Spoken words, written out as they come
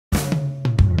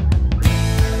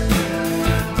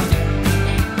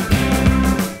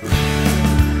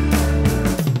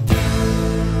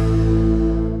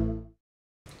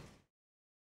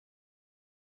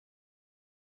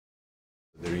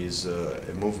is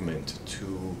a movement to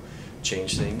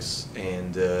change things,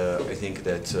 and I think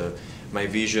that my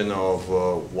vision of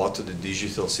what the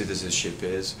digital citizenship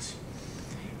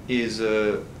is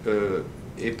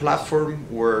a platform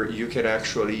where you can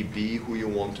actually be who you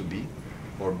want to be,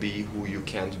 or be who you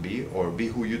can't be, or be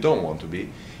who you don't want to be,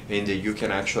 and you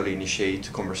can actually initiate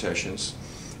conversations,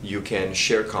 you can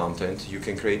share content, you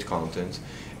can create content,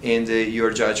 and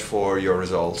you're judged for your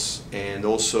results. And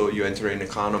also you enter an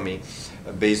economy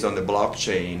based on the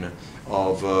blockchain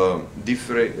of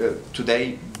different,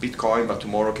 today Bitcoin, but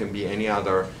tomorrow can be any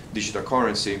other digital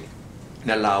currency,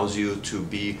 and allows you to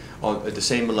be at the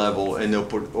same level, and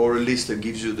or at least it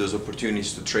gives you those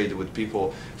opportunities to trade with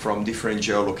people from different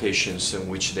geolocations in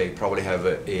which they probably have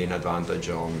an advantage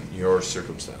on your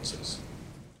circumstances.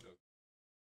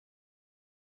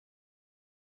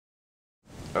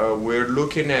 We're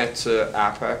looking at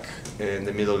APAC and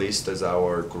the Middle East as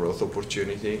our growth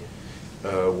opportunity.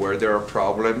 Where there are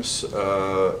problems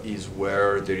is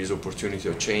where there is opportunity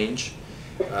of change.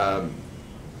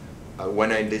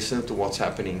 When I listen to what's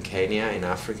happening in Kenya, in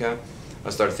Africa, I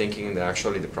start thinking that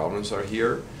actually the problems are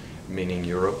here, meaning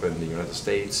Europe and the United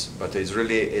States, but it's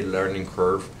really a learning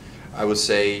curve. I would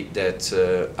say that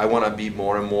I want to be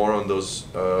more and more on those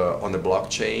on the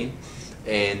blockchain,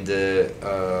 and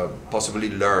possibly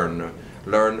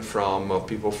learn from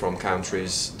people from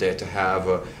countries that have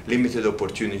limited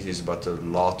opportunities but a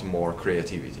lot more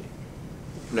creativity.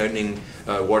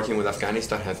 Working with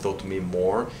Afghanistan has taught me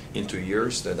more in 2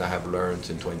 years than I have learned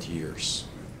in 20 years.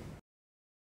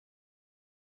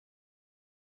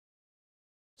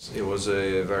 It was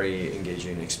a very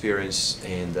engaging experience,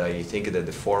 and I think that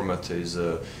the format is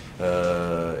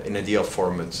an ideal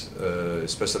format,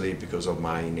 especially because of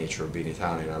my nature of being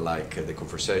Italian. I like the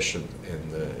conversation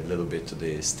and a little bit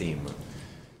the steam.